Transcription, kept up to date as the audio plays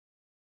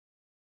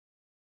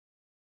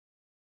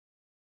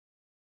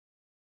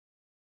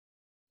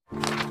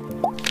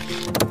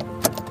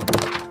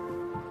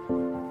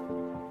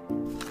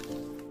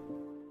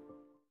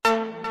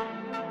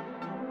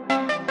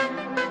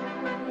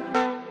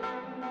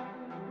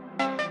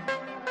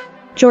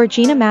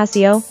Georgina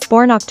Mazzeo,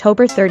 born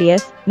October 30,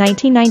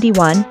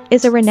 1991,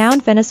 is a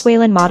renowned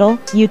Venezuelan model,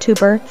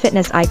 YouTuber,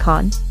 fitness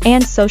icon,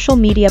 and social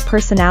media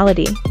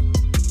personality.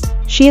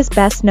 She is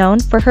best known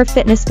for her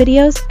fitness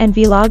videos and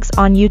vlogs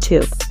on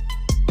YouTube.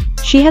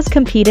 She has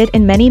competed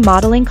in many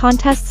modeling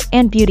contests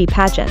and beauty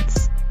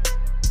pageants.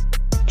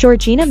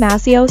 Georgina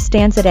Mazzeo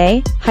stands at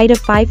a height of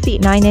 5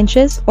 feet 9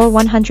 inches or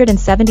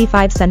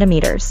 175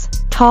 centimeters,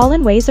 tall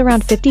and weighs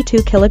around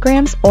 52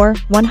 kilograms or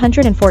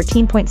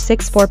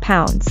 114.64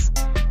 pounds.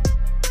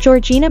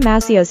 Georgina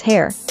Mazzeo's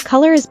hair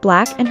color is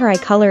black and her eye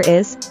color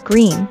is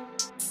green.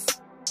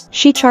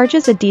 She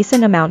charges a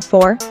decent amount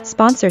for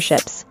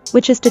sponsorships,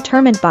 which is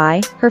determined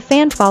by her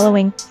fan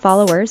following,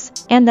 followers,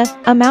 and the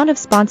amount of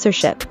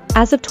sponsorship.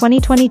 As of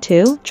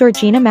 2022,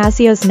 Georgina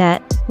Mazzeo's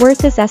net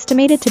worth is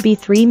estimated to be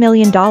 $3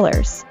 million.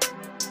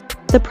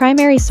 The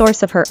primary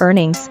source of her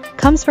earnings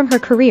comes from her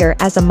career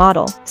as a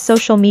model,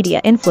 social media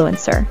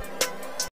influencer,